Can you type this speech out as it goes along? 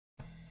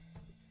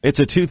It's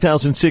a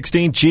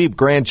 2016 Jeep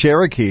Grand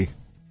Cherokee.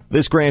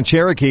 This Grand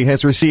Cherokee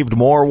has received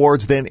more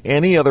awards than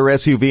any other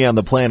SUV on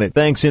the planet,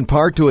 thanks in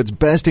part to its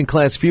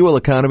best-in-class fuel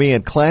economy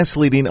and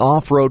class-leading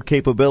off-road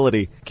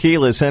capability.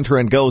 Keyless Enter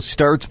and Go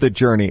starts the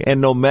journey,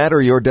 and no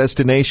matter your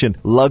destination,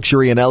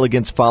 luxury and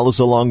elegance follows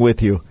along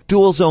with you.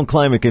 Dual-zone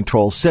climate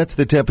control sets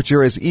the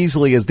temperature as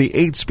easily as the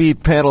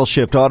 8-speed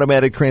paddle-shift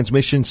automatic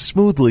transmission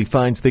smoothly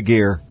finds the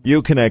gear.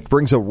 Uconnect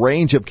brings a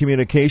range of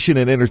communication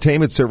and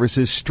entertainment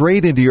services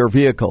straight into your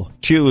vehicle.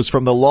 Choose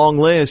from the long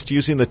list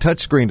using the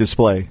touchscreen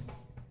display.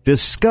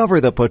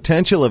 Discover the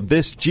potential of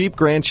this Jeep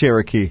Grand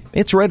Cherokee.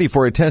 It's ready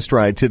for a test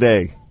ride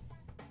today.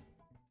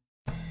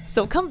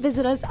 So come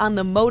visit us on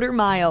the Motor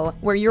Mile,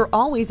 where you're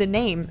always a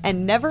name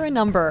and never a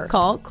number.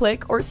 Call,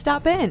 click, or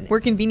stop in.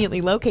 We're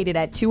conveniently located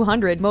at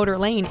 200 Motor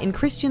Lane in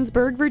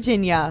Christiansburg,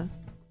 Virginia.